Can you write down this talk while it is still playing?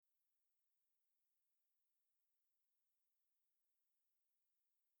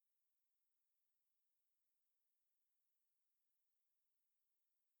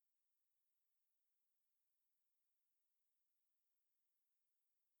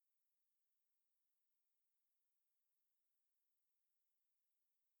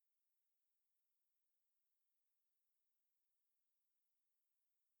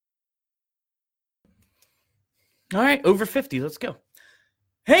All right, over 50. Let's go.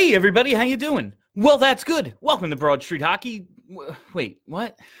 Hey, everybody, how you doing? Well, that's good. Welcome to Broad Street Hockey. Wait,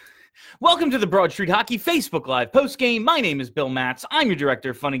 what? Welcome to the Broad Street Hockey Facebook Live postgame. My name is Bill Matz. I'm your director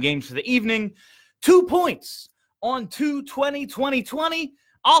of fun and games for the evening. 2 points on 2/20/2020.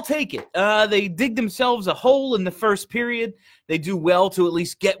 I'll take it. They dig themselves a hole in the first period. They do well to at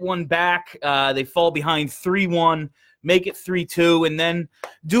least get one back. They fall behind 3-1, make it 3-2, and then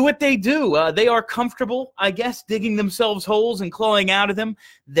do what they do. They are comfortable, I guess, digging themselves holes and clawing out of them.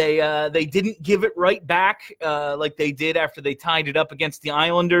 They didn't give it right back like they did after they tied it up against the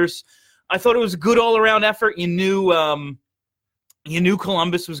Islanders. I thought it was a good all-around effort. You knew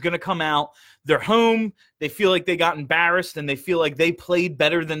Columbus was going to come out. They're home. They feel like they got embarrassed, and they feel like they played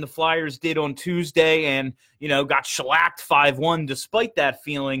better than the Flyers did on Tuesday and, got shellacked 5-1 despite that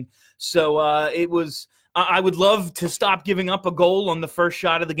feeling. So it was – I would love to stop giving up a goal on the first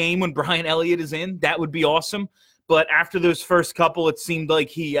shot of the game when Brian Elliott is in. That would be awesome. But after those first couple, it seemed like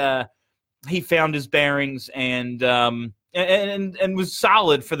he found his bearings and was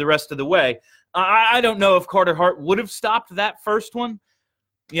solid for the rest of the way. I don't know if Carter Hart would have stopped that first one.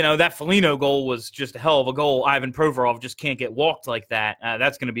 That Foligno goal was just a hell of a goal. Ivan Provorov just can't get walked like that.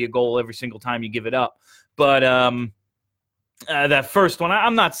 That's going to be a goal every single time you give it up. But that first one,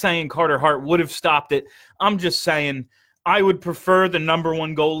 I'm not saying Carter Hart would have stopped it. I'm just saying I would prefer the number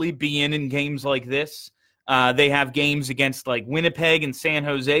one goalie be in games like this. They have games against like Winnipeg and San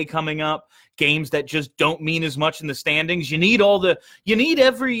Jose coming up, games that just don't mean as much in the standings. You need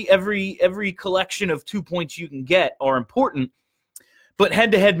every collection of 2 points you can get are important. But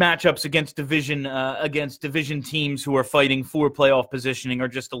head-to-head matchups against division teams who are fighting for playoff positioning are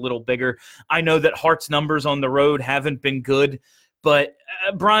just a little bigger. I know that Hart's numbers on the road haven't been good, but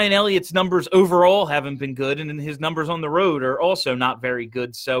Brian Elliott's numbers overall haven't been good, and his numbers on the road are also not very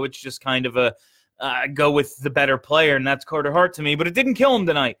good. So it's just kind of a go with the better player, and that's Carter Hart to me. But it didn't kill him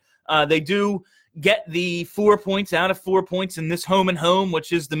tonight. They do get the 4 points out of 4 points in this home and home,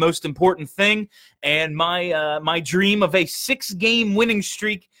 which is the most important thing. And my dream of a 6-game winning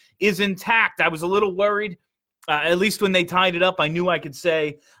streak is intact. I was a little worried, at least when they tied it up. I knew I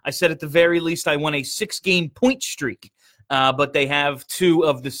said at the very least I won a 6-game point streak. But they have 2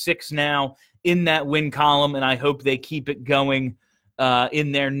 of the 6 now in that win column, and I hope they keep it going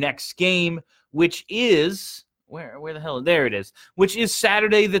in their next game, which is... Where the hell? There it is, which is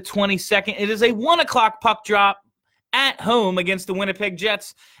Saturday the 22nd. It is a 1 o'clock puck drop at home against the Winnipeg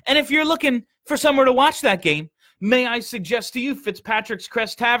Jets. And if you're looking for somewhere to watch that game, may I suggest to you Fitzpatrick's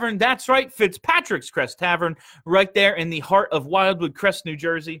Crest Tavern? That's right, Fitzpatrick's Crest Tavern, right there in the heart of Wildwood Crest, New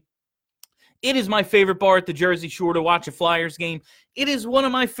Jersey. It is my favorite bar at the Jersey Shore to watch a Flyers game. It is one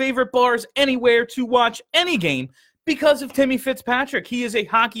of my favorite bars anywhere to watch any game, because of Timmy Fitzpatrick. He is a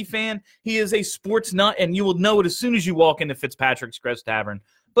hockey fan. He is a sports nut, and you will know it as soon as you walk into Fitzpatrick's Crest Tavern.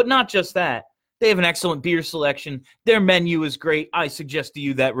 But not just that. They have an excellent beer selection. Their menu is great. I suggest to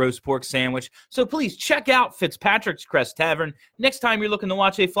you that roast pork sandwich. So please check out Fitzpatrick's Crest Tavern next time you're looking to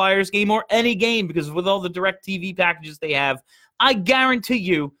watch a Flyers game or any game, because with all the direct TV packages they have, I guarantee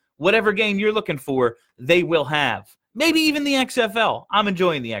you whatever game you're looking for, they will have. Maybe even the XFL. I'm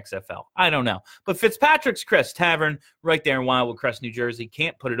enjoying the XFL. I don't know. But Fitzpatrick's Crest Tavern right there in Wildwood Crest, New Jersey.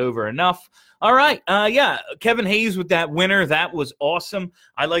 Can't put it over enough. All right. Kevin Hayes with that winner. That was awesome.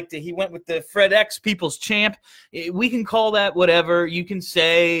 I liked it. He went with the Fred X People's Champ. We can call that whatever. You can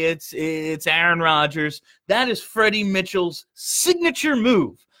say it's Aaron Rodgers. That is Freddie Mitchell's signature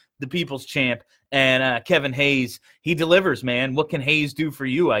move, the People's Champ. And Kevin Hayes, he delivers, man. What can Hayes do for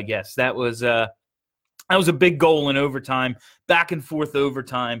you, I guess? That was a big goal in overtime, back and forth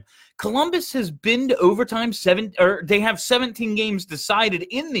overtime. Columbus has been to overtime they have 17 games decided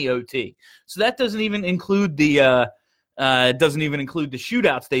in the OT. So that doesn't even include the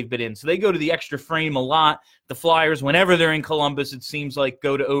shootouts they've been in. So they go to the extra frame a lot. The Flyers, whenever they're in Columbus, it seems like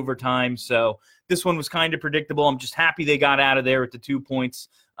go to overtime. So this one was kind of predictable. I'm just happy they got out of there with the 2 points.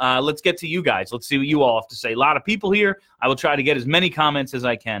 Let's get to you guys. Let's see what you all have to say. A lot of people here. I will try to get as many comments as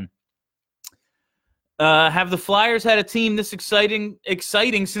I can. Have the Flyers had a team this exciting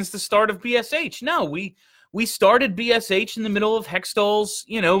since the start of BSH? No, we started BSH in the middle of Hextall's,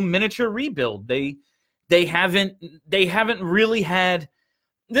 miniature rebuild. They haven't really had.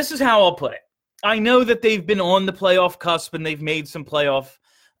 This is how I'll put it. I know that they've been on the playoff cusp and they've made some playoff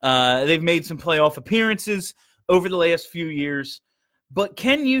appearances over the last few years. But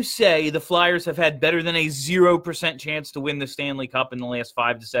can you say the Flyers have had better than a 0% chance to win the Stanley Cup in the last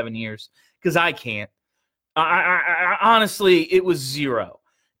 5 to 7 years? Because I can't. I honestly, it was 0.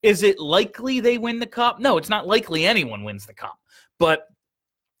 Is it likely they win the Cup? No, it's not likely anyone wins the Cup. But,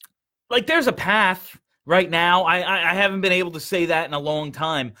 there's a path, right now. I haven't been able to say that in a long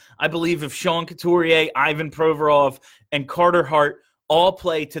time. I believe if Sean Couturier, Ivan Provorov, and Carter Hart all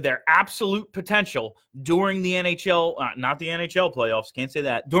play to their absolute potential during the NHL, not the NHL playoffs, can't say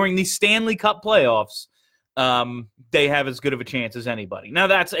that, during the Stanley Cup playoffs, they have as good of a chance as anybody. Now,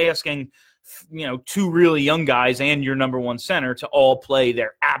 that's asking, two really young guys and your number one center to all play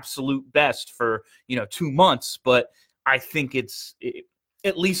their absolute best for, 2 months. But I think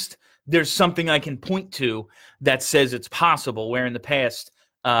at least there's something I can point to that says it's possible, where in the past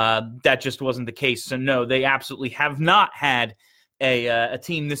that just wasn't the case. So, no, they absolutely have not had a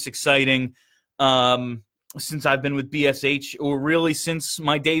team this exciting since I've been with BSH, or really since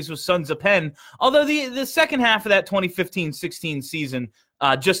my days with Sons of Penn. Although the second half of that 2015-16 season,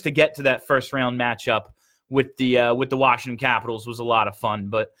 just to get to that first round matchup with the Washington Capitals was a lot of fun.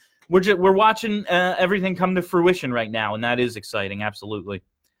 But we're watching everything come to fruition right now, and that is exciting. Absolutely.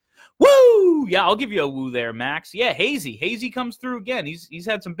 Woo! Yeah, I'll give you a woo there, Max. Yeah, Hazy comes through again. He's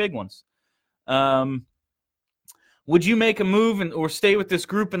had some big ones. Would you make a move or stay with this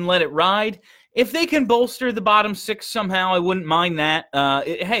group and let it ride? If they can bolster the bottom six somehow, I wouldn't mind that.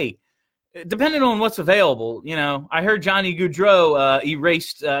 Hey, depending on what's available, I heard Johnny Gaudreau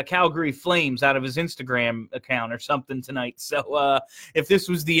erased Calgary Flames out of his Instagram account or something tonight. So if this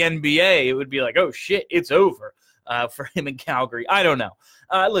was the NBA, it would be like, oh, shit, it's over for him in Calgary. I don't know.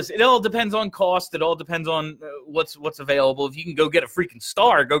 Listen, it all depends on cost. It all depends on what's available. If you can go get a freaking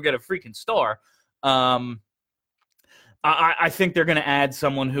star, go get a freaking star. I think they're going to add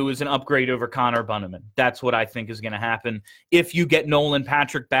someone who is an upgrade over Connor Bunnaman. That's what I think is going to happen. If you get Nolan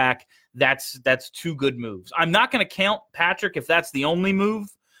Patrick back, that's two good moves. I'm not going to count Patrick if that's the only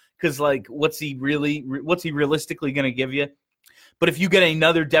move, because what's he realistically going to give you? But if you get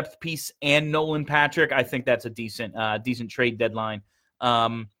another depth piece and Nolan Patrick, I think that's a decent trade deadline.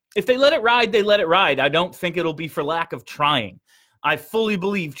 If they let it ride, they let it ride. I don't think it'll be for lack of trying. I fully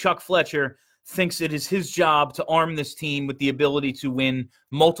believe Chuck Fletcher thinks it is his job to arm this team with the ability to win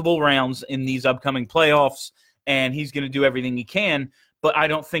multiple rounds in these upcoming playoffs, and he's going to do everything he can, but I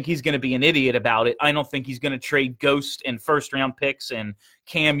don't think he's going to be an idiot about it. I don't think he's going to trade Ghost and first-round picks and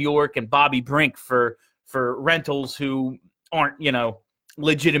Cam York and Bobby Brink for rentals who aren't,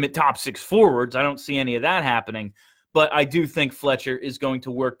 legitimate top six forwards. I don't see any of that happening, but I do think Fletcher is going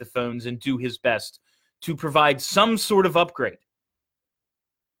to work the phones and do his best to provide some sort of upgrade.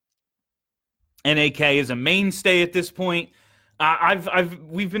 NAK is a mainstay at this point.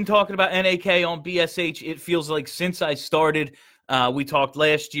 We've been talking about NAK on BSH. It feels like since I started, we talked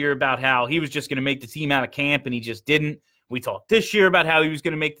last year about how he was just going to make the team out of camp, and he just didn't. We talked this year about how he was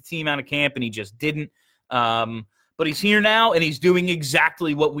going to make the team out of camp, and he just didn't. But he's here now, and he's doing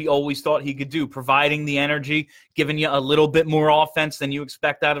exactly what we always thought he could do, providing the energy, giving you a little bit more offense than you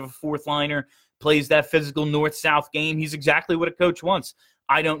expect out of a fourth liner, plays that physical north-south game. He's exactly what a coach wants.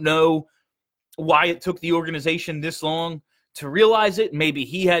 I don't know why it took the organization this long to realize it. Maybe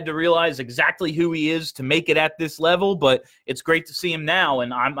he had to realize exactly who he is to make it at this level, but it's great to see him now,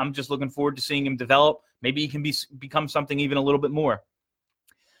 and I'm just looking forward to seeing him develop. Maybe he can become something even a little bit more.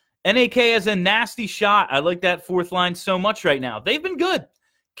 NAK has a nasty shot. I like that fourth line so much right now. They've been good.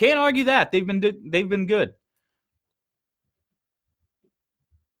 Can't argue that. They've been good.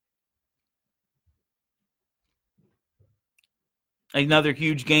 Another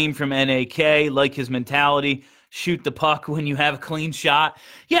huge game from NAK. Like his mentality. Shoot the puck when you have a clean shot.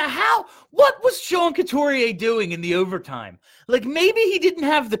 Yeah, what was Sean Couturier doing in the overtime? Maybe he didn't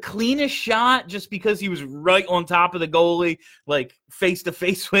have the cleanest shot just because he was right on top of the goalie, face to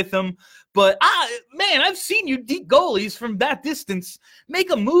face with him. But, I've seen you deep goalies from that distance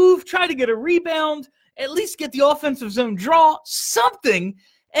make a move, try to get a rebound, at least get the offensive zone draw, something.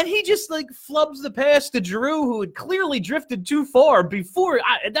 And he just, flubs the pass to Giroux, who had clearly drifted too far before.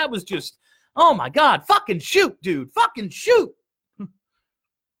 That was just, oh, my God. Fucking shoot, dude. Fucking shoot.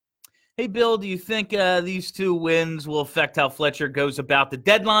 Hey, Bill, do you think these two wins will affect how Fletcher goes about the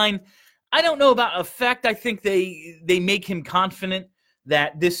deadline? I don't know about affect. I think they make him confident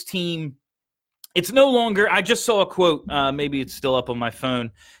that this team, it's no longer, I just saw a quote. Maybe it's still up on my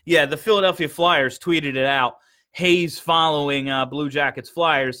phone. Yeah, the Philadelphia Flyers tweeted it out. Hayes following Blue Jackets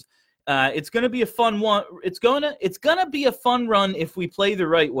Flyers. It's going to be a fun one. It's going to be a fun run if we play the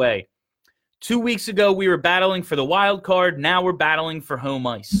right way. 2 weeks ago, we were battling for the wild card. Now we're battling for home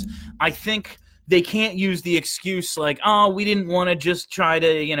ice. I think they can't use the excuse we didn't want to just try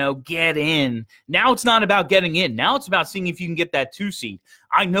to, get in. Now it's not about getting in. Now it's about seeing if you can get that 2 seed.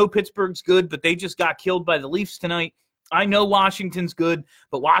 I know Pittsburgh's good, but they just got killed by the Leafs tonight. I know Washington's good,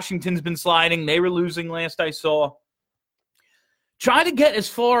 but Washington's been sliding. They were losing last I saw. Try to get as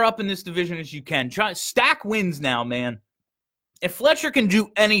far up in this division as you can. Try stack wins now, man. If Fletcher can do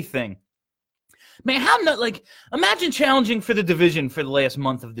anything, man, imagine challenging for the division for the last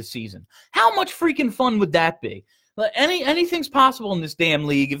month of the season. How much freaking fun would that be? Like, anything's possible in this damn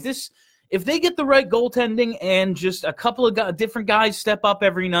league. If they get the right goaltending and just a couple of different guys step up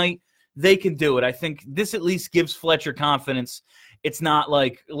every night, they can do it. I think this at least gives Fletcher confidence. It's not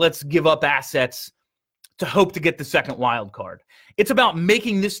like, let's give up assets to hope to get the second wild card. It's about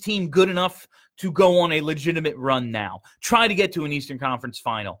making this team good enough to go on a legitimate run now. Try to get to an Eastern Conference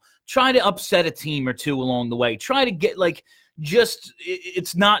final. Try to upset a team or two along the way. Try to get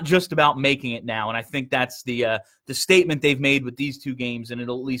it's not just about making it now. And I think that's the statement they've made with these two games, and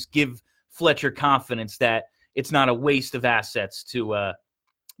it'll at least give Fletcher confidence that it's not a waste of assets to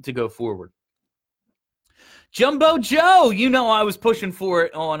go forward. Jumbo Joe, I was pushing for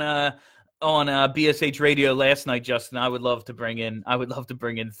it on BSH Radio last night, Justin. I would love to bring in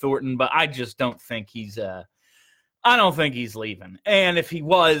Thornton, but I just don't think he's leaving. And if he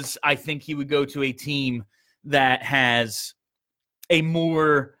was, I think he would go to a team that has a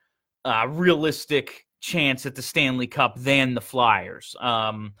more realistic chance at the Stanley Cup than the Flyers.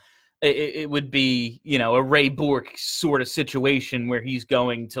 It would be, a Ray Bourque sort of situation where he's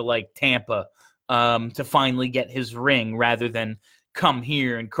going to Tampa to finally get his ring rather than come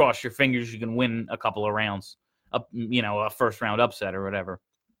here and cross your fingers you can win a couple of rounds, a first-round upset or whatever.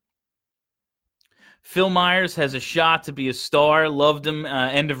 Phil Myers has a shot to be a star. Loved him.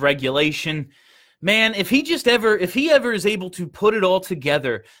 End of regulation. Man, if he ever is able to put it all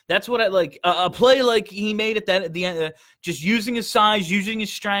together, that's what I like. A play like he made at the end, just using his size, using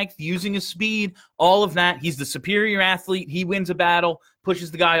his strength, using his speed, all of that. He's the superior athlete. He wins a battle, pushes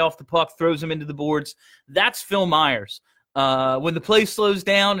the guy off the puck, throws him into the boards. That's Phil Myers. When the play slows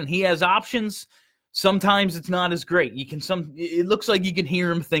down and he has options, sometimes it's not as great. It looks like you can hear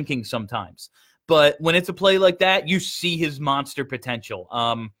him thinking sometimes. But when it's a play like that, you see his monster potential.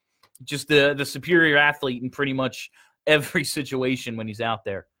 Just the superior athlete in pretty much every situation when he's out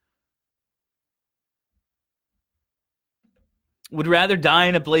there. Would rather die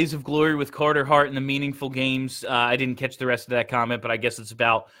in a blaze of glory with Carter Hart in the meaningful games. I didn't catch the rest of that comment, but I guess it's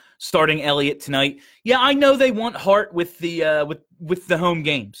about starting Elliott tonight. Yeah, I know they want Hart with the with the home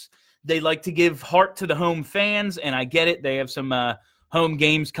games. They like to give Hart to the home fans, and I get it. They have some home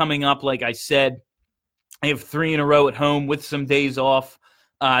games coming up. Like I said, they have 3 in a row at home with some days off.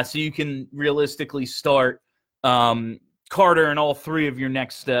 So you can realistically start Carter in all 3 of your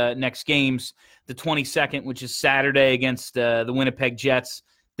next games. The 22nd, which is Saturday against the Winnipeg Jets.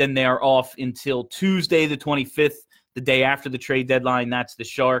 Then they are off until Tuesday, the 25th, the day after the trade deadline. That's the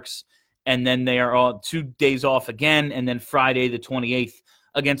Sharks. And then they are all 2 days off again. And then Friday, the 28th,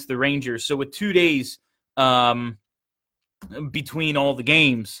 against the Rangers. So with 2 days between all the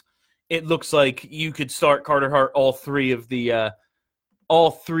games, it looks like you could start Carter Hart all three of the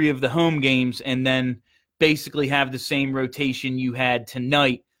home games, and then basically have the same rotation you had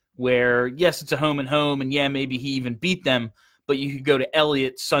tonight, where, yes, it's a home and home, and yeah, maybe he even beat them, but you could go to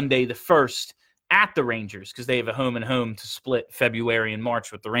Elliott Sunday the 1st at the Rangers, because they have a home and home to split February and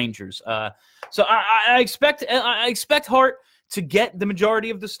March with the Rangers. So I expect Hart to get the majority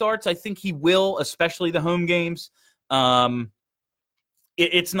of the starts. I think he will, especially the home games.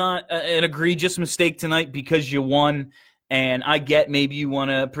 It's not an egregious mistake tonight because you won. And I get maybe you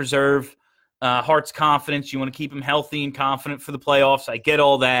want to preserve Hart's confidence. You want to keep him healthy and confident for the playoffs. I get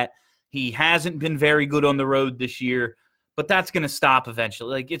all that. He hasn't been very good on the road this year, but that's going to stop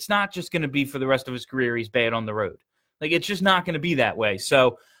eventually. It's not just going to be for the rest of his career he's bad on the road. It's just not going to be that way.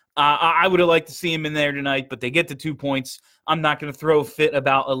 So I would have liked to see him in there tonight, but they get the 2 points. I'm not going to throw a fit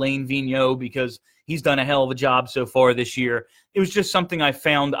about Alain Vigneault because he's done a hell of a job so far this year. It was just something I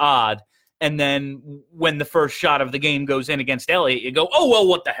found odd. And then when the first shot of the game goes in against Elliott, you go, oh, well,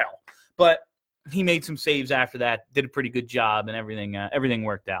 what the hell? But he made some saves after that, did a pretty good job, and everything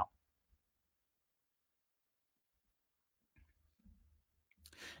worked out.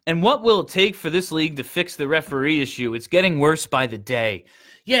 And what will it take for this league to fix the referee issue? It's getting worse by the day.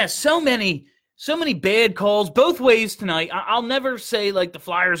 Yeah, so many bad calls both ways tonight. I'll never say the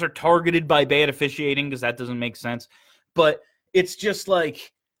Flyers are targeted by bad officiating because that doesn't make sense. But it's just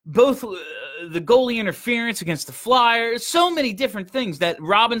both the goalie interference against the Flyers, so many different things that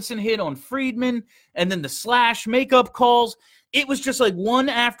Robinson hit on Friedman, and then the slash makeup calls. It was just one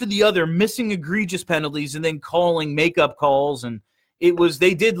after the other, missing egregious penalties and then calling makeup calls. And they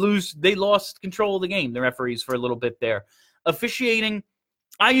lost control of the game, the referees, for a little bit there. Officiating,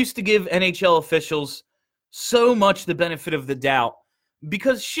 I used to give NHL officials so much the benefit of the doubt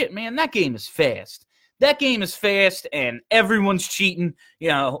because, shit, man, that game is fast. That game is fast and everyone's cheating. You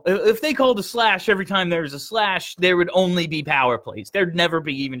know, if they called a slash every time there was a slash, there would only be power plays. There'd never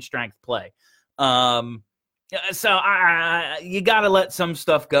be even strength play. So you got to let some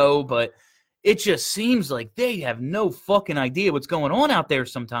stuff go, but it just seems like they have no fucking idea what's going on out there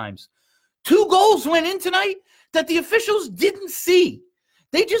sometimes. 2 goals went in tonight that the officials didn't see.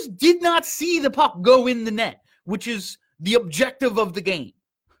 They just did not see the puck go in the net, which is the objective of the game.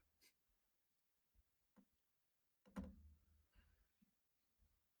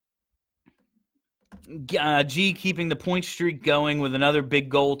 G keeping the point streak going with another big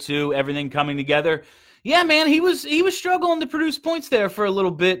goal too. Everything coming together. Yeah, man, he was struggling to produce points there for a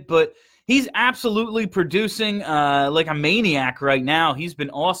little bit, but he's absolutely producing like a maniac right now. He's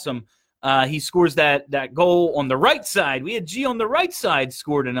been awesome. He scores that goal on the right side. We had G on the right side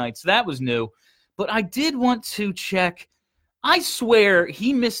score tonight, so that was new. But I did want to check. I swear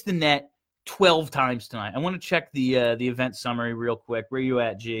he missed the net 12 times tonight. I want to check the event summary real quick. Where are you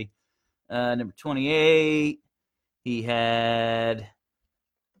at, G? Number 28. He had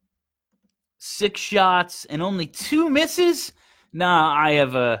 6 shots and only 2 misses. Nah, I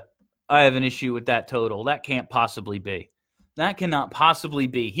have an issue with that total. That can't possibly be. That cannot possibly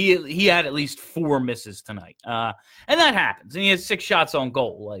be. He had at least 4 misses tonight. And that happens. And he has 6 shots on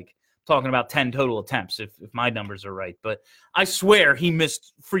goal. Like, talking about 10 total attempts, if my numbers are right. But I swear he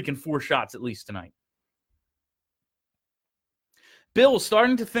missed freaking 4 shots at least tonight. Bill,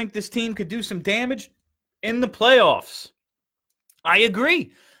 starting to think this team could do some damage in the playoffs. I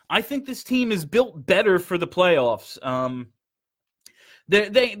agree. I think this team is built better for the playoffs.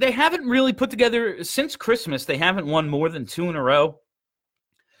 They haven't really put together, since Christmas, they haven't won more than 2 in a row.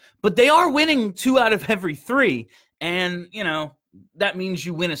 But they are winning 2 out of every 3. And, you know, that means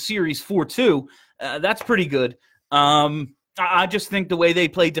you win a series 4-2. That's pretty good. I just think the way they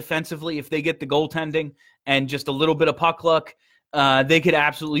play defensively, if they get the goaltending and just a little bit of puck luck, they could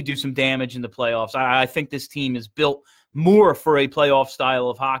absolutely do some damage in the playoffs. I think this team is built more for a playoff style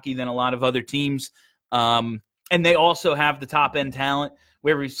of hockey than a lot of other teams. And they also have the top-end talent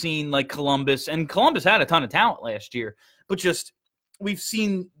where we've seen like Columbus. And Columbus had a ton of talent last year. But just we've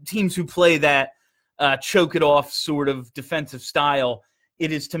seen teams who play that choke-it-off sort of defensive style.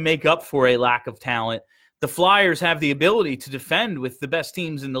 It is to make up for a lack of talent. The Flyers have the ability to defend with the best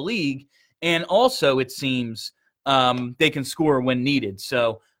teams in the league. And also, it seems, they can score when needed.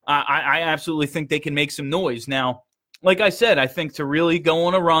 So I absolutely think they can make some noise. Now, like I said, I think to really go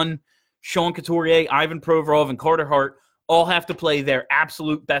on a run, Sean Couturier, Ivan Provorov, and Carter Hart all have to play their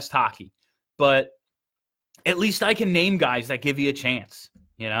absolute best hockey. But at least I can name guys that give you a chance,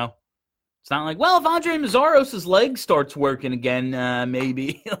 you know? It's not like, well, if Andre Mazzaros' leg starts working again,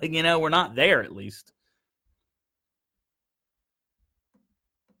 maybe. Like, you know, we're not there at least.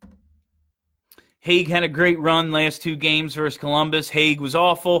 Hague had a great run last 2 games versus Columbus. Hague was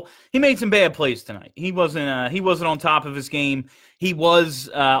awful. He made some bad plays tonight. He wasn't on top of his game. He was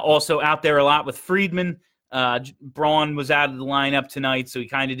also out there a lot with Friedman. Braun was out of the lineup tonight, so he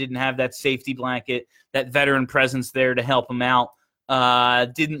kind of didn't have that safety blanket, that veteran presence there to help him out.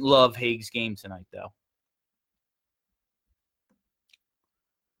 Didn't love Hague's game tonight, though.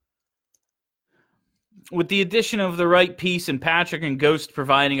 With the addition of the right piece and Patrick and Ghost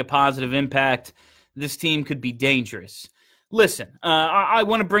providing a positive impact, this team could be dangerous. Listen, I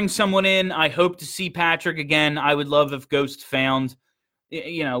want to bring someone in. I hope to see Patrick again. I would love if Ghost found,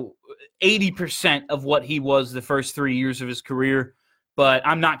 80% of what he was the first 3 years of his career, but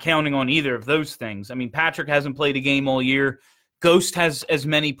I'm not counting on either of those things. I mean, Patrick hasn't played a game all year. Ghost has as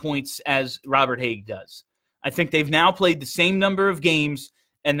many points as Robert Hague does. I think they've now played the same number of games,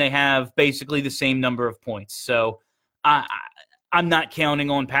 and they have basically the same number of points. So I'm not counting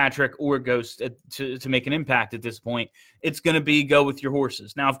on Patrick or Ghost to make an impact at this point. It's going to be go with your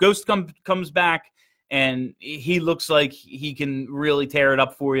horses. Now, if Ghost comes back and he looks like he can really tear it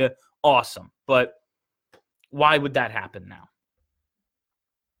up for you, awesome. But why would that happen now?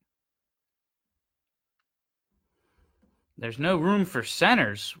 There's no room for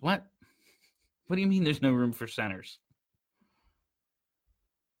centers. What? What do you mean there's no room for centers?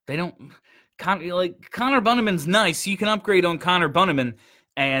 They don't Connor Bunnaman's nice. You can upgrade on Connor Bunnaman,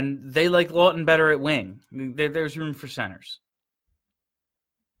 and they like Lawton better at wing. There's room for centers.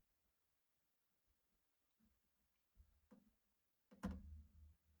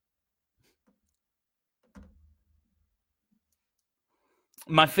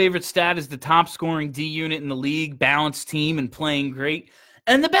 My favorite stat is the top scoring D unit in the league, balanced team, and playing great.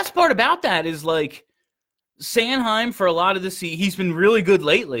 And the best part about that is, like, Sanheim, for a lot of this, he's been really good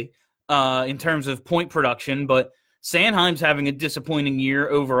lately in terms of point production, but Sanheim's having a disappointing year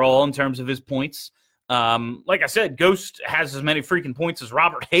overall in terms of his points. Like I said, Ghost has as many freaking points as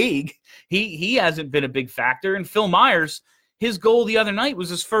Robert Haig. He hasn't been a big factor. And Phil Myers, his goal the other night was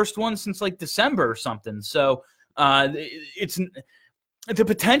his first one since like December or something. So it's the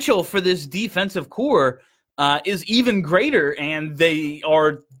potential for this defensive core is even greater, and they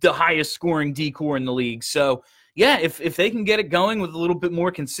are the highest scoring D core in the league. So yeah, if they can get it going with a little bit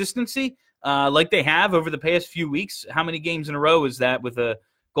more consistency, like they have over the past few weeks, how many games in a row is that with a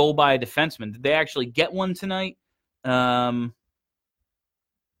goal by a defenseman? Did they actually get one tonight? What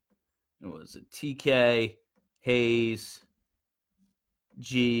was it? TK, Hayes,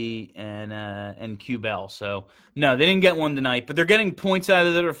 G, and Q Bell. So no, they didn't get one tonight, but they're getting points out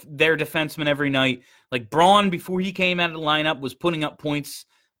of their defensemen every night. Like Braun, before he came out of the lineup, was putting up points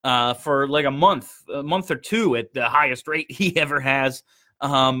for like a month or two at the highest rate he ever has.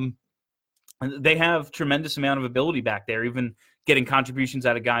 They have tremendous amount of ability back there, even getting contributions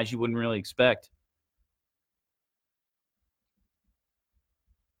out of guys you wouldn't really expect.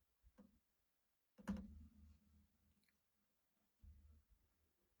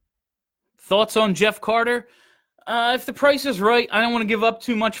 Thoughts on Jeff Carter? If the price is right, I don't want to give up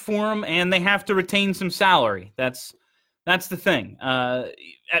too much for him, and they have to retain some salary. That's the thing.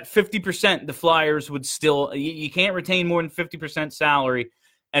 At 50%, the Flyers would still. You can't retain more than 50% salary,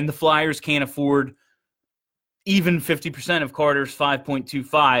 and the Flyers can't afford even 50% of Carter's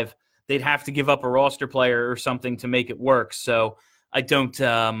 5.25. They'd have to give up a roster player or something to make it work. So I don't.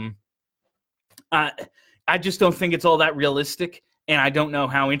 I just don't think it's all that realistic, and I don't know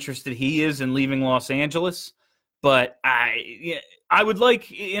how interested he is in leaving Los Angeles. But I would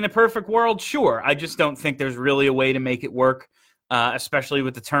like, in a perfect world, sure. I just don't think there's really a way to make it work, especially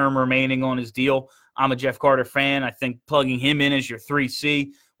with the term remaining on his deal. I'm a Jeff Carter fan. I think plugging him in as your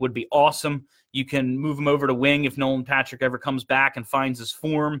 3C would be awesome. You can move him over to wing if Nolan Patrick ever comes back and finds his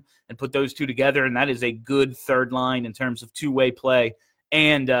form, and put those two together, and that is a good third line in terms of two-way play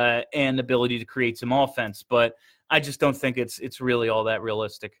and ability to create some offense. But I just don't think it's really all that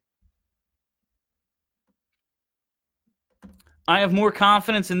realistic. I have more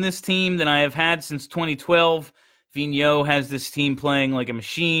confidence in this team than I have had since 2012. Vigneault has this team playing like a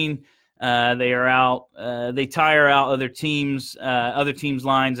machine. They are out. They tire out other teams'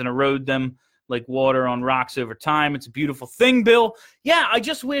 lines and erode them like water on rocks over time. It's a beautiful thing, Bill. Yeah, I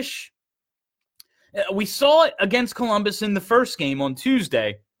just wish we saw it against Columbus in the first game on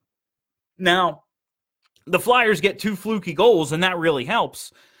Tuesday. Now, the Flyers get two fluky goals, and that really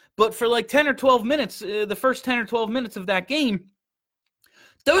helps. But for like 10 or 12 minutes, the first 10 or 12 minutes of that game,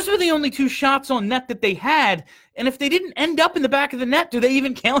 those were the only two shots on net that they had. And if they didn't end up in the back of the net, do they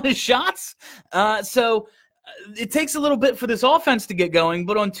even count as shots? So it takes a little bit for this offense to get going.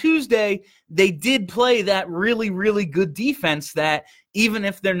 But on Tuesday, they did play that really, really good defense that even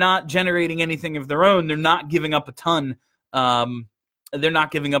if they're not generating anything of their own, they're not giving up a ton. They're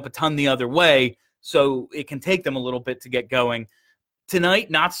not giving up a ton the other way. So it can take them a little bit to get going. Tonight,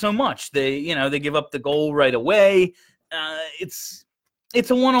 not so much. They give up the goal right away. It's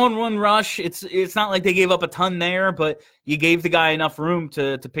a one-on-one rush. It's not like they gave up a ton there, but you gave the guy enough room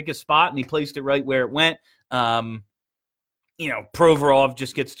to pick his spot, and he placed it right where it went. Provorov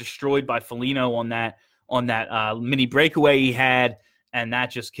just gets destroyed by Foligno on that mini breakaway he had, and that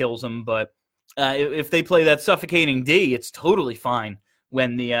just kills him. But if they play that suffocating D, it's totally fine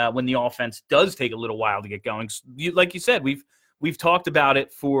when the offense does take a little while to get going. Like you said, we've talked about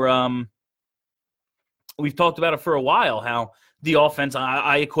it for a while, how the offense,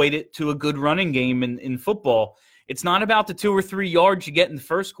 I equate it to a good running game in football. It's not about the 2 or 3 yards you get in the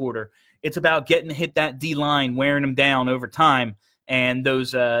first quarter. It's about getting to hit that D line, wearing them down over time, and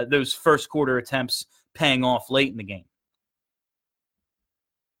those first quarter attempts paying off late in the game.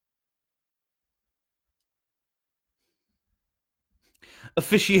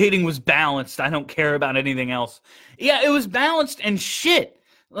 Officiating was balanced. I don't care about anything else. Yeah, it was balanced and shit.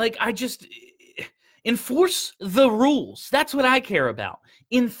 Like, I just enforce the rules. That's what I care about.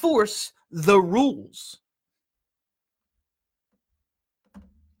 Enforce the rules.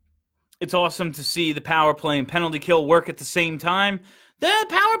 It's awesome to see the power play and penalty kill work at the same time. The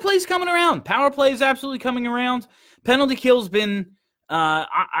power play's coming around. Power play is absolutely coming around. Penalty kill's been,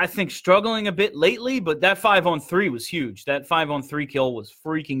 I think, struggling a bit lately, but that 5-on-3 was huge. That 5-on-3 kill was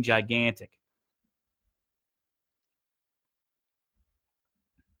freaking gigantic.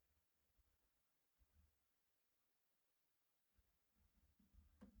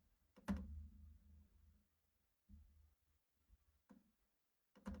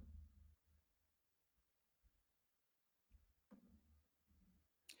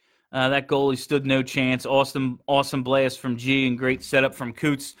 That goalie stood no chance. Awesome blast from G and great setup from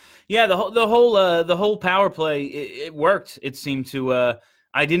Coots. Yeah, the whole power play it worked. It seemed to.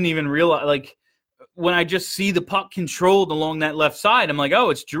 I didn't even realize like when I just see the puck controlled along that left side, I'm like, oh,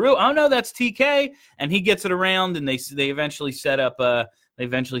 it's Giroux. Oh no, that's TK, and he gets it around, and they eventually set up.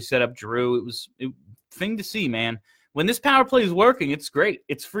 Giroux. It was thing to see, man. When this power play is working, it's great.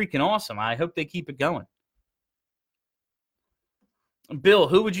 It's freaking awesome. I hope they keep it going. Bill,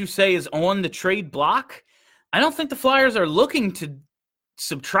 who would you say is on the trade block? I don't think the Flyers are looking to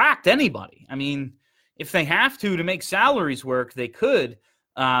subtract anybody. I mean, if they have to make salaries work, they could.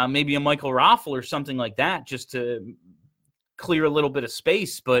 Maybe a Michael Raffl or something like that just to clear a little bit of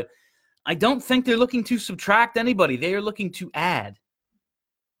space. But I don't think they're looking to subtract anybody. They are looking to add.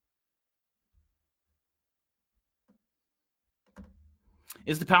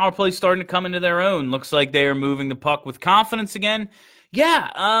 Is the power play starting to come into their own? Looks like they are moving the puck with confidence again.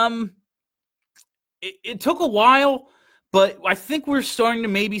 Yeah, it took a while, but I think we're starting to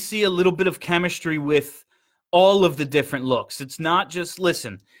maybe see a little bit of chemistry with all of the different looks. It's not just,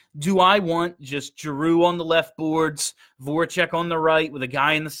 listen, do I want just Giroux on the left boards, Voracek on the right with a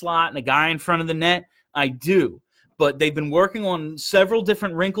guy in the slot and a guy in front of the net? I do. But they've been working on several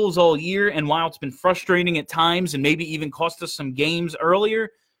different wrinkles all year, and while it's been frustrating at times and maybe even cost us some games earlier,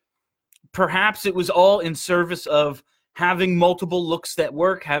 perhaps it was all in service of having multiple looks that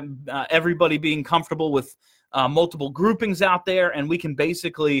work, have everybody being comfortable with multiple groupings out there, and we can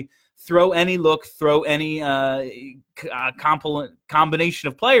basically throw any look, throw any combination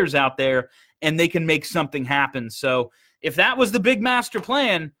of players out there, and they can make something happen. So if that was the big master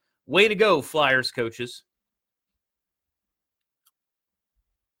plan, way to go, Flyers coaches.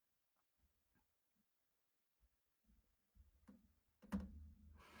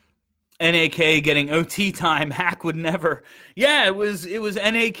 NAK getting OT time. Hack would never. Yeah, it was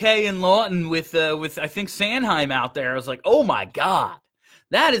NAK and Lawton with I think Sanheim out there. I was like, oh my god,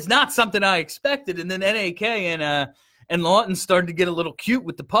 that is not something I expected. And then NAK and Lawton started to get a little cute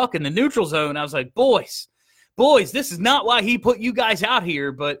with the puck in the neutral zone. I was like, boys, this is not why he put you guys out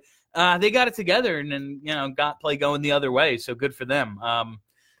here. But they got it together and then got play going the other way. So good for them.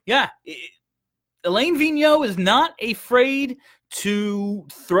 Alain Vigneault is not afraid to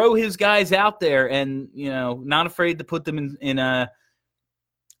throw his guys out there and, not afraid to put them in a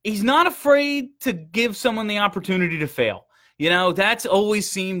 – he's not afraid to give someone the opportunity to fail. That's always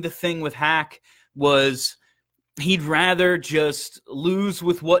seemed the thing with Hack was he'd rather just lose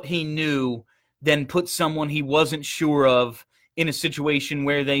with what he knew than put someone he wasn't sure of in a situation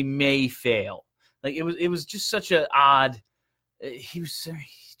where they may fail. Like, it was just such an odd – he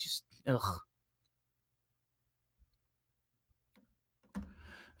just – ugh.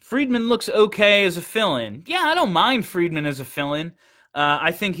 Friedman looks okay as a fill-in. Yeah, I don't mind Friedman as a fill-in. I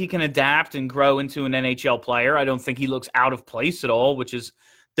think he can adapt and grow into an NHL player. I don't think he looks out of place at all, which is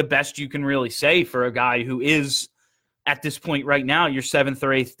the best you can really say for a guy who is, at this point right now, your seventh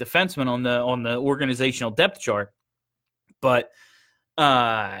or eighth defenseman on the organizational depth chart. But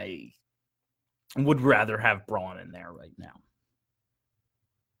I would rather have Braun in there right now.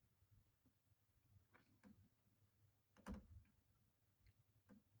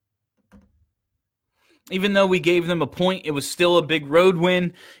 Even though we gave them a point, it was still a big road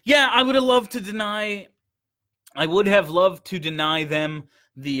win. Yeah, I would have loved to deny them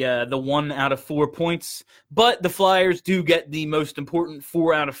the 1 out of 4 points, but the Flyers do get the most important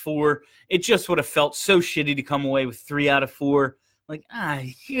 4 out of 4. It just would have felt so shitty to come away with 3 out of 4. Like,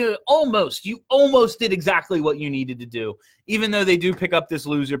 you almost did exactly what you needed to do. Even though they do pick up this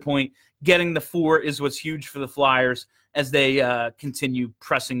loser point, getting the 4 is what's huge for the Flyers as they continue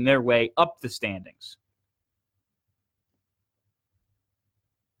pressing their way up the standings.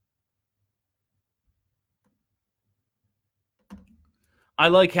 I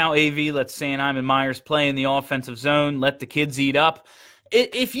like how AV lets Sanheim and Myers play in the offensive zone, let the kids eat up.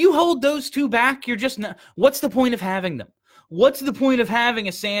 If you hold those two back, you're just not. What's the point of having them? What's the point of having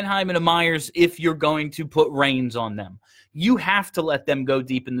a Sanheim and a Myers if you're going to put reins on them? You have to let them go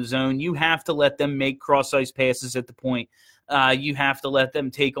deep in the zone. You have to let them make cross-ice passes at the point. You have to let them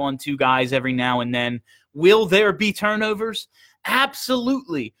take on two guys every now and then. Will there be turnovers?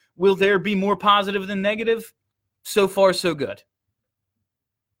 Absolutely. Will there be more positive than negative? So far, so good.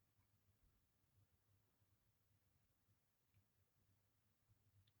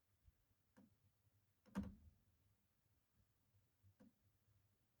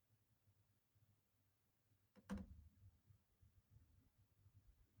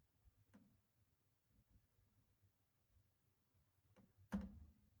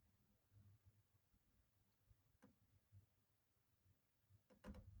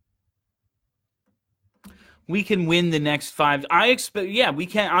 We can win the next 5. I expect. Yeah, we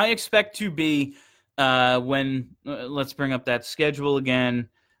can. I expect to be when. Let's bring up that schedule again.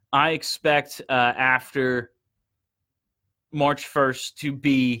 I expect after March 1st to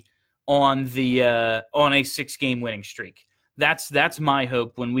be on on a 6-game winning streak. That's my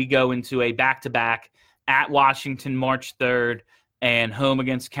hope when we go into a back-to-back at Washington March 3rd and home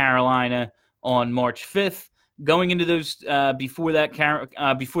against Carolina on March 5th. Going into those before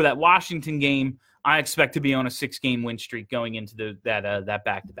that Washington game, I expect to be on a 6-game win streak going into that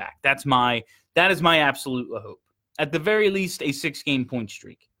back-to-back. That is my absolute hope. At the very least, a 6-game point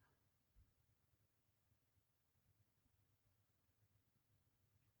streak.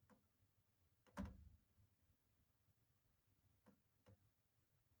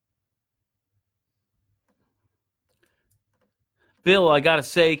 Bill, I got to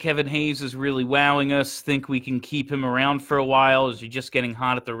say, Kevin Hayes is really wowing us. Think we can keep him around for a while? Is he just getting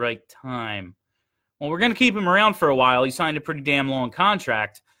hot at the right time? Well, we're going to keep him around for a while. He signed a pretty damn long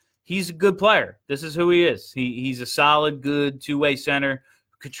contract. He's a good player. This is who he is. He's a solid, good two-way center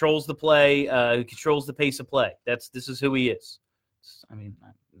who controls the play, who controls the pace of play. This is who he is. I mean,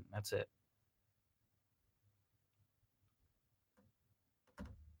 that's it.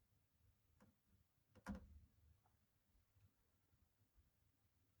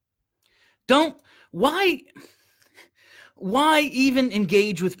 Don't why even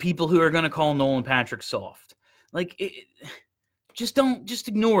engage with people who are going to call Nolan Patrick soft? Like, just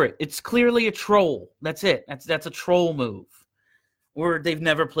ignore it. It's clearly a troll. That's it. That's a troll move. Or they've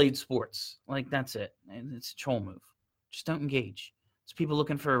never played sports. Like, that's it. It's a troll move. Just don't engage. It's people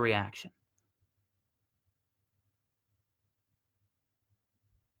looking for a reaction.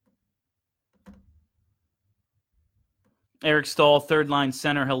 Eric Stahl, third line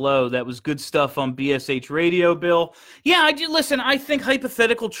center. Hello. That was good stuff on BSH Radio, Bill. Yeah, listen, I think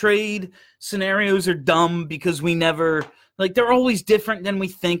hypothetical trade scenarios are dumb because we never, like, they're always different than we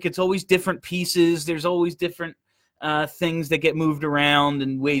think. It's always different pieces. There's always different things that get moved around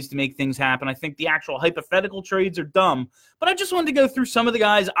and ways to make things happen. I think the actual hypothetical trades are dumb. But I just wanted to go through some of the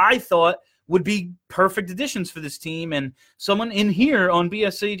guys I thought would be perfect additions for this team. And someone in here on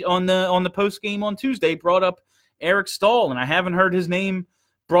BSH on the post game on Tuesday brought up Eric Stahl, and I haven't heard his name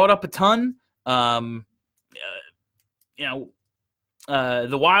brought up a ton. The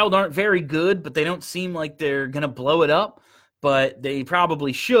Wild aren't very good, but they don't seem like they're going to blow it up, but they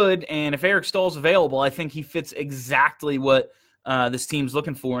probably should. And if Eric Stahl's available, I think he fits exactly what this team's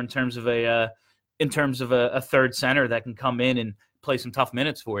looking for in terms of a third center that can come in and play some tough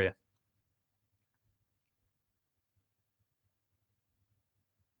minutes for you.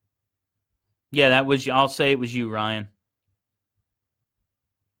 Yeah, I'll say it was you, Ryan.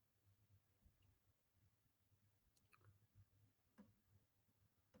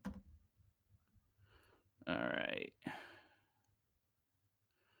 All right.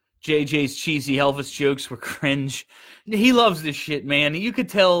 JJ's cheesy Elvis jokes were cringe. He loves this shit, man. You could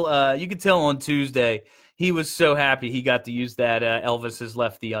tell. You could tell on Tuesday he was so happy he got to use that Elvis has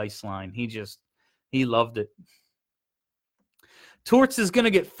left the ice line. He loved it. Torts is going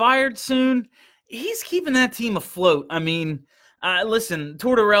to get fired soon. He's keeping that team afloat. I mean, listen,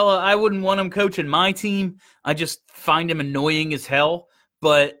 Tortorella, I wouldn't want him coaching my team. I just find him annoying as hell.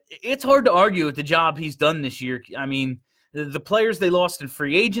 But it's hard to argue with the job he's done this year. I mean, the players they lost in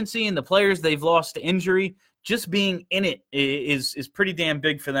free agency and the players they've lost to injury, just being in it is pretty damn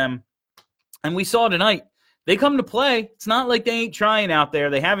big for them. And we saw tonight, they come to play. It's not like they ain't trying out there.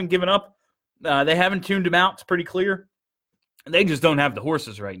 They haven't given up. They haven't tuned them out. It's pretty clear. They just don't have the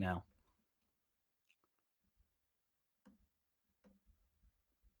horses right now.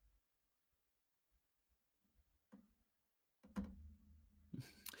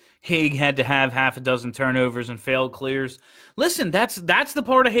 Hague had to have half a dozen turnovers and failed clears. Listen, that's the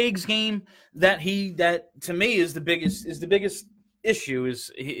part of Hague's game that to me is the biggest issue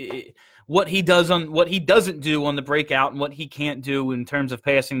is what he doesn't do on the breakout and what he can't do in terms of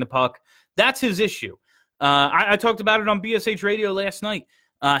passing the puck. That's his issue. I talked about it on BSH Radio last night.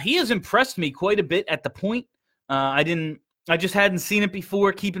 He has impressed me quite a bit at the point. I just hadn't seen it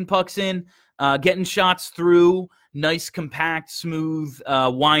before. Keeping pucks in, getting shots through. Nice, compact, smooth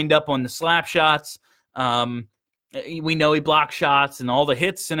wind up on the slap shots. We know he blocks shots and all the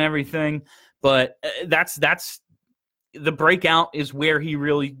hits and everything, but that's the breakout is where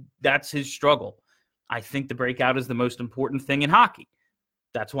that's his struggle. I think the breakout is the most important thing in hockey.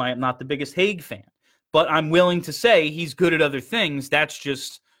 That's why I'm not the biggest Hague fan, but I'm willing to say he's good at other things. That's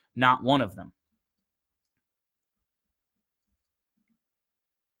just not one of them.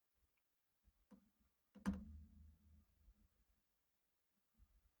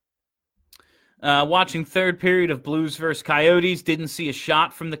 Watching third period of Blues versus Coyotes, didn't see a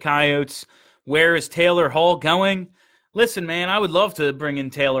shot from the Coyotes. Where is Taylor Hall going? Listen, man, I would love to bring in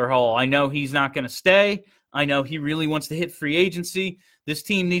Taylor Hall. I know he's not going to stay. I know he really wants to hit free agency. This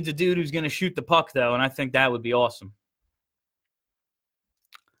team needs a dude who's going to shoot the puck, though, and I think that would be awesome.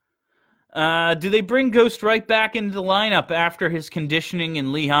 Do they bring Ghost right back into the lineup after his conditioning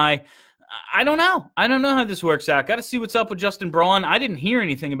in Lehigh? I don't know. I don't know how this works out. Got to see what's up with Justin Braun. I didn't hear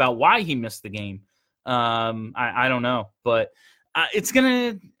anything about why he missed the game. I don't know, but it's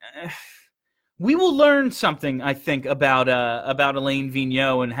gonna. We will learn something, I think, about Alain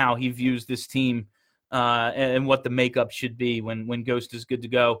Vigneault and how he views this team and what the makeup should be when Ghost is good to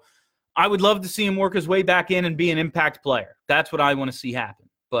go. I would love to see him work his way back in and be an impact player. That's what I want to see happen,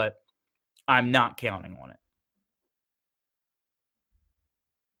 but I'm not counting on it.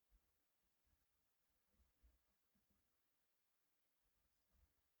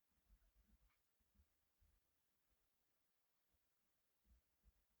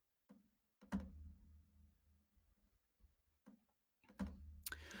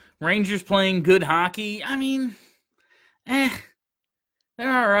 Rangers playing good hockey. I mean, they're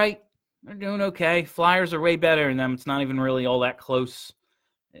all right. They're doing okay. Flyers are way better than them. It's not even really all that close.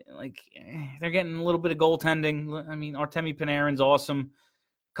 They're getting a little bit of goaltending. I mean, Artemi Panarin's awesome.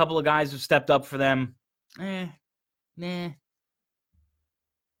 A couple of guys have stepped up for them. Nah.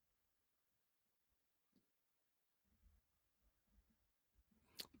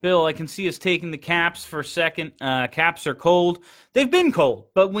 Bill, I can see us taking the Caps for a second. Caps are cold. They've been cold,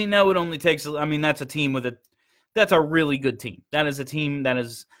 but we know it only takes. I mean, that's a team that's a really good team. That is a team that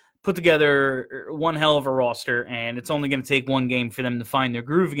has put together one hell of a roster, and it's only going to take one game for them to find their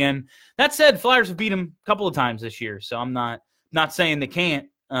groove again. That said, Flyers have beat them a couple of times this year, so I'm not saying they can't.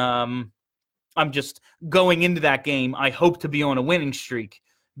 I'm just going into that game. I hope to be on a winning streak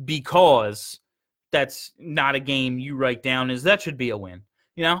because that's not a game you write down as that should be a win.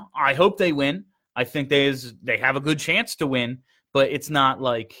 You know, I hope they win. I think they have a good chance to win, but it's not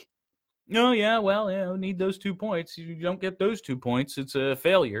like, oh, yeah, well, yeah, we need those 2 points. You don't get those 2 points, it's a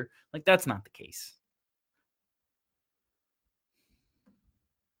failure. Like, that's not the case.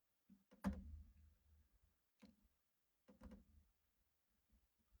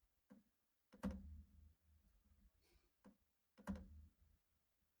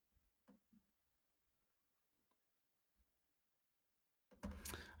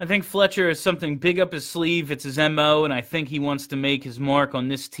 I think Fletcher has something big up his sleeve. It's his MO, and I think he wants to make his mark on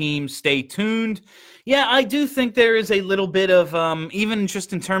this team. Stay tuned. Yeah, I do think there is a little bit of, even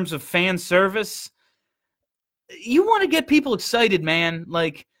just in terms of fan service, you want to get people excited, man.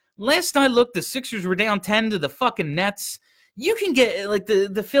 Like, last I looked, the Sixers were down 10 to the fucking Nets. You can get, like,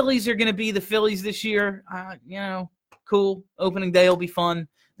 the Phillies are going to be the Phillies this year. Cool. Opening day will be fun.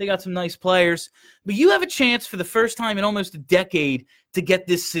 They got some nice players. But you have a chance for the first time in almost a decade to get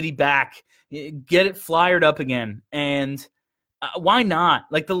this city back, get it flyered up again. And why not?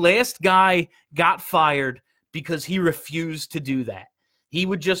 Like, the last guy got fired because he refused to do that. He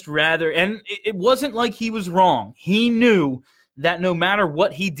would just rather, and it wasn't like he was wrong. He knew that no matter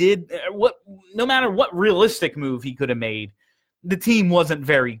what he did, no matter what realistic move he could have made, the team wasn't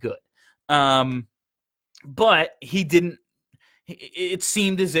very good. But he didn't. It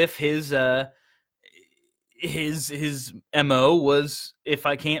seemed as if his MO was, if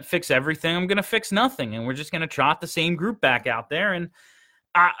I can't fix everything, I'm going to fix nothing, and we're just going to trot the same group back out there. And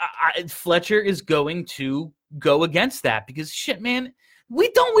Fletcher is going to go against that because shit, man. We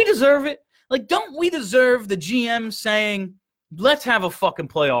deserve it? Like, don't we deserve the GM saying, let's have a fucking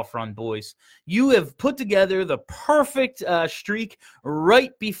playoff run, boys? You have put together the perfect streak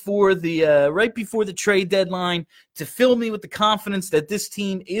right before the trade deadline to fill me with the confidence that this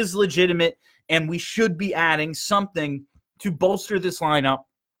team is legitimate and we should be adding something to bolster this lineup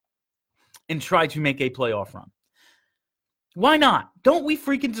and try to make a playoff run. Why not? Don't we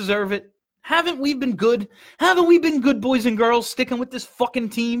freaking deserve it? Haven't we been good? Haven't we been good boys and girls sticking with this fucking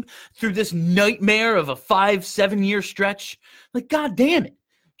team through this nightmare of a 5-7 year stretch? Like, God damn it.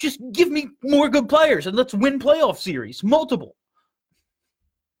 Just give me more good players and let's win playoff series. Multiple.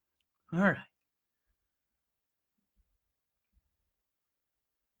 All right.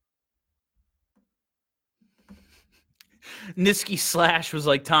 Niski Slash was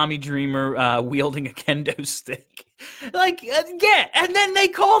like Tommy Dreamer wielding a kendo stick. Like, yeah, and then they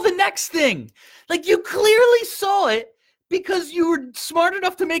call the next thing. Like, you clearly saw it because you were smart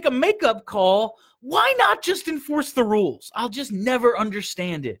enough to make a makeup call. Why not just enforce the rules? I'll just never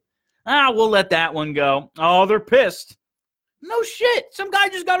understand it. We'll let that one go. Oh, they're pissed. No shit. Some guy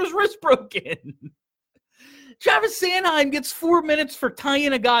just got his wrist broken. Travis Sanheim gets 4 minutes for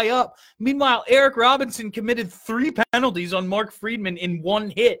tying a guy up. Meanwhile, Eric Robinson committed 3 penalties on Mark Friedman in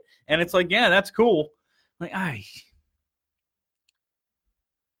 1 hit. And it's like, yeah, that's cool. Like,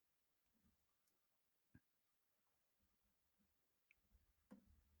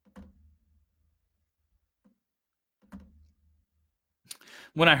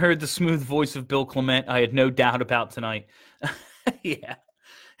 when I heard the smooth voice of Bill Clement, I had no doubt about tonight. Yeah.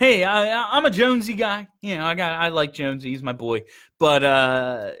 Hey, I'm a Jonesy guy. You know, I like Jonesy. He's my boy. But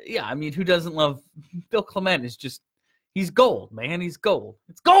yeah, I mean, who doesn't love Bill Clement? Is just he's gold, man. He's gold.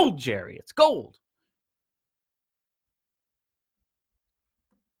 It's gold, Jerry. It's gold.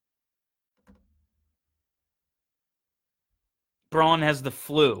 Braun has the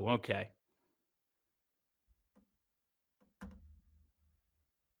flu. Okay.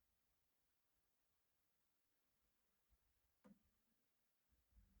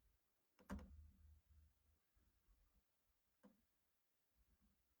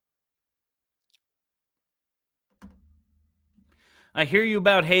 I hear you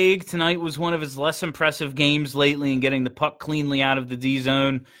about Haig. Tonight was one of his less impressive games lately in getting the puck cleanly out of the D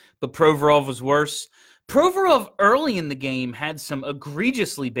zone, but Provorov was worse. Provorov early in the game had some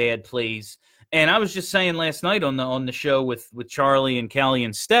egregiously bad plays, and I was just saying last night on the show with Charlie and Kelly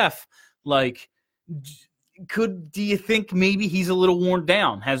and Steph, like, do you think maybe he's a little worn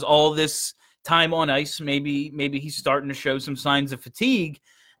down? Has all this time on ice, maybe he's starting to show some signs of fatigue?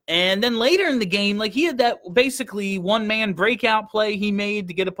 And then later in the game, like he had that basically one-man breakout play he made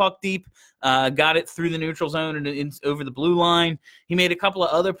to get a puck deep, got it through the neutral zone and over the blue line. He made a couple of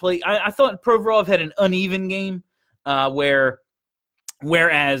other plays. I thought Provorov had an uneven game,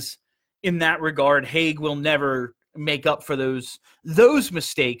 whereas in that regard, Haig will never make up for those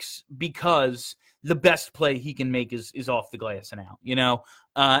mistakes because the best play he can make is off the glass and out, you know?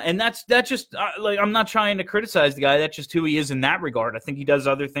 And that's just like, I'm not trying to criticize the guy. That's just who he is in that regard. I think he does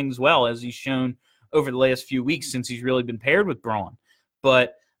other things well, as he's shown over the last few weeks since he's really been paired with Braun.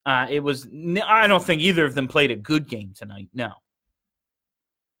 But I don't think either of them played a good game tonight. No.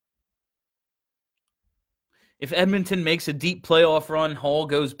 If Edmonton makes a deep playoff run, Hall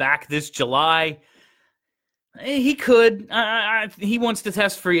goes back this July. He could. He wants to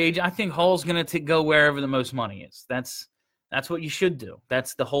test free agent. I think Hall's going to go wherever the most money is. That's what you should do.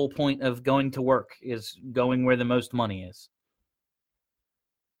 That's the whole point of going to work, is going where the most money is.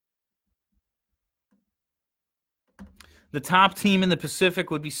 The top team in the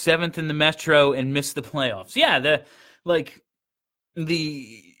Pacific would be 7th in the Metro and miss the playoffs. Yeah,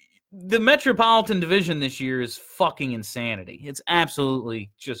 the Metropolitan Division this year is fucking insanity. It's absolutely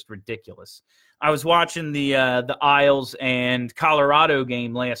just ridiculous. I was watching the Isles and Colorado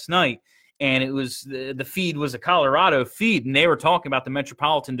game last night, and it was the feed was a Colorado feed, and they were talking about the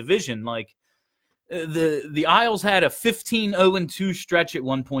Metropolitan Division. Like the Isles had a 15-0-2 stretch at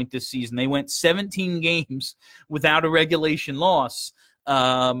one point this season. They went 17 games without a regulation loss,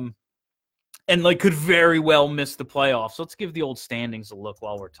 and like could very well miss the playoffs. Let's give the old standings a look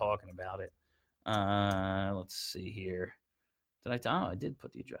while we're talking about it. Let's see here. I did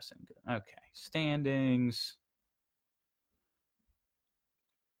put the address in. Okay, standings.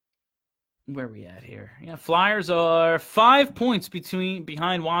 Where are we at here? Yeah, Flyers are 5 points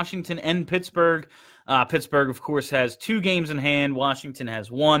behind Washington and Pittsburgh. Pittsburgh, of course, has 2 games in hand. Washington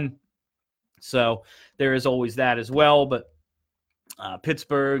has 1. So there is always that as well. But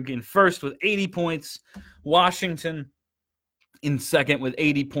Pittsburgh in first with 80 points. Washington in second with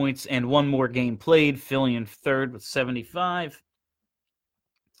 80 points and 1 more game played. Philly in third with 75.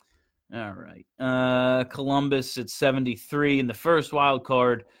 All right. Columbus at 73 in the first wild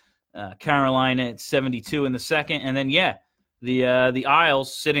card. Carolina at 72 in the second. And then, the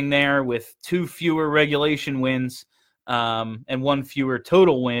Isles sitting there with 2 fewer regulation wins and 1 fewer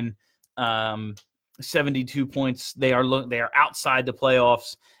total win. 72 points. They are outside the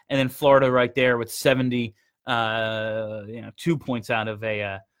playoffs. And then Florida right there with 70, 2 points out of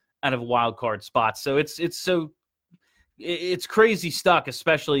a wild card spot. So it's crazy stuck,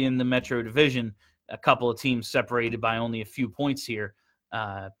 especially in the Metro Division. A couple of teams separated by only a few points here.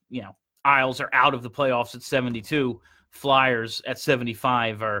 Isles are out of the playoffs at 72. Flyers at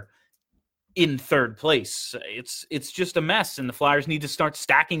 75 are in third place. It's just a mess, and the Flyers need to start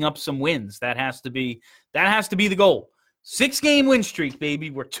stacking up some wins. That has to be the goal. 6-game win streak,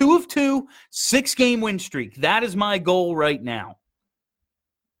 baby. We're 2 of 2, 6-game win streak. That is my goal right now.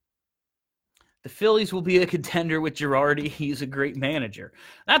 The Phillies will be a contender with Girardi. He's a great manager.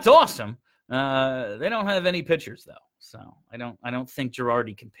 That's awesome. They don't have any pitchers though, so I don't think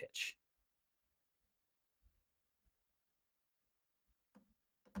Girardi can pitch.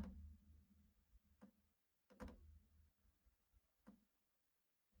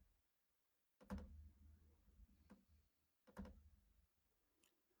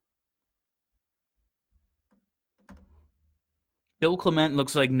 Bill Clement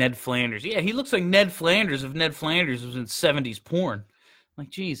looks like Ned Flanders. Yeah, he looks like Ned Flanders if Ned Flanders was in 70s porn. Like,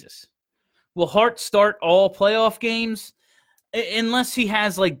 Jesus. Will Hart start all playoff games? Unless he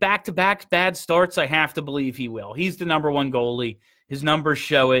has like back-to-back bad starts, I have to believe he will. He's the number one goalie. His numbers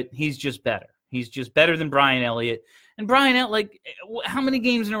show it. He's just better. He's just better than Brian Elliott. And Brian Elliott, like, how many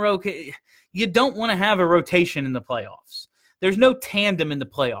games in a row? You don't want to have a rotation in the playoffs. There's no tandem in the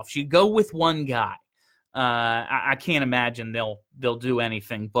playoffs. You go with one guy. I can't imagine they'll do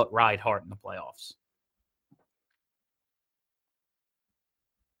anything but ride Hart in the playoffs.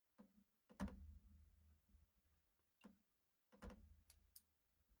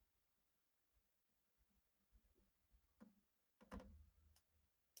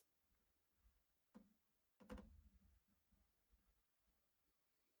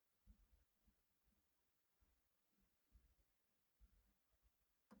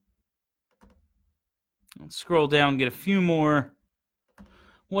 Let's scroll down, get a few more.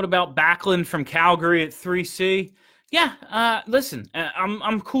 What about Backlund from Calgary at 3C? Yeah, listen,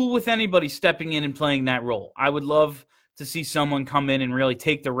 I'm cool with anybody stepping in and playing that role. I would love to see someone come in and really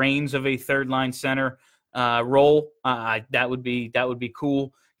take the reins of a third line center role. That would be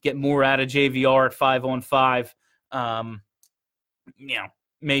cool. Get more out of JVR at 5-on-5.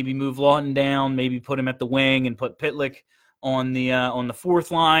 Maybe move Lawton down. Maybe put him at the wing and put Pitlick on the fourth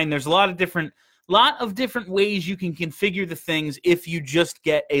line. There's a lot of different ways you can configure the things if you just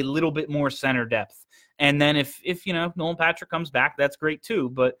get a little bit more center depth. And then if Nolan Patrick comes back, that's great too.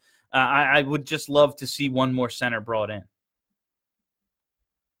 But I would just love to see one more center brought in.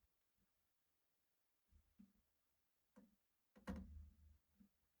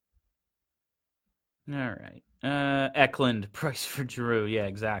 All right. Eklund, price for Giroux. Yeah,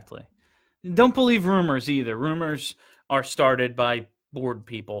 exactly. Don't believe rumors either. Rumors are started by bored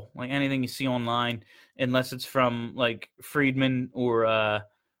people. Like anything you see online, unless it's from like Friedman or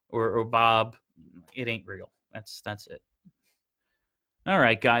Bob, it ain't real. That's it. All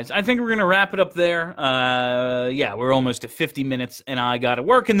right, guys. I think we're going to wrap it up there. We're almost at 50 minutes, and I got to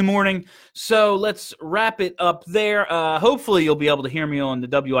work in the morning. So let's wrap it up there. Hopefully, you'll be able to hear me on the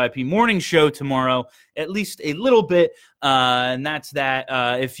WIP morning show tomorrow, at least a little bit. And that's that.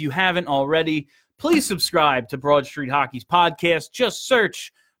 If you haven't already, please subscribe to Broad Street Hockey's podcast. Just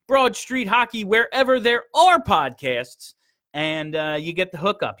search Broad Street Hockey wherever there are podcasts, and you get the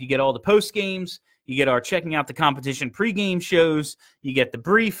hookup. You get all the post games. You get our checking out the competition pregame shows. You get the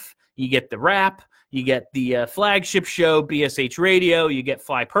brief. You get the wrap. You get the flagship show, BSH Radio. You get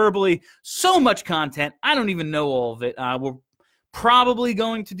Flyperbole. So much content. I don't even know all of it. We're probably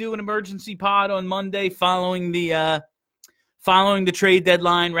going to do an emergency pod on Monday following the trade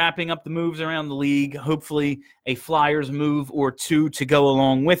deadline, wrapping up the moves around the league. Hopefully a Flyers move or two to go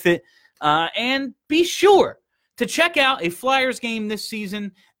along with it. And be sure to check out a Flyers game this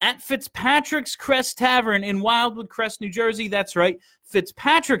season at Fitzpatrick's Crest Tavern in Wildwood Crest, New Jersey. That's right,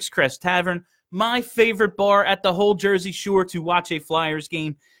 Fitzpatrick's Crest Tavern, my favorite bar at the whole Jersey Shore to watch a Flyers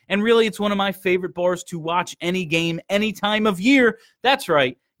game. And really, it's one of my favorite bars to watch any game, any time of year. That's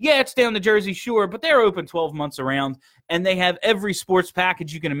right. Yeah, it's down the Jersey Shore, but they're open 12 months around, and they have every sports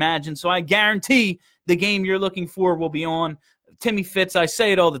package you can imagine. So I guarantee the game you're looking for will be on. Timmy Fitz, I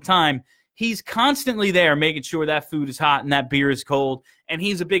say it all the time. He's constantly there making sure that food is hot and that beer is cold. And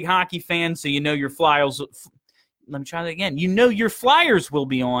he's a big hockey fan, so you know your Flyers. Let me try that again. You know your Flyers will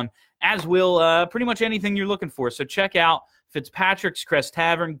be on, as will pretty much anything you're looking for. So check out Fitzpatrick's Crest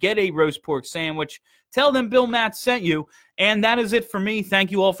Tavern. Get a roast pork sandwich. Tell them Bill Matt sent you. And that is it for me.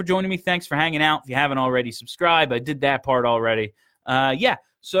 Thank you all for joining me. Thanks for hanging out. If you haven't already, subscribe. I did that part already.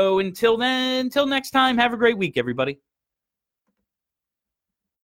 So until then, until next time, have a great week, everybody.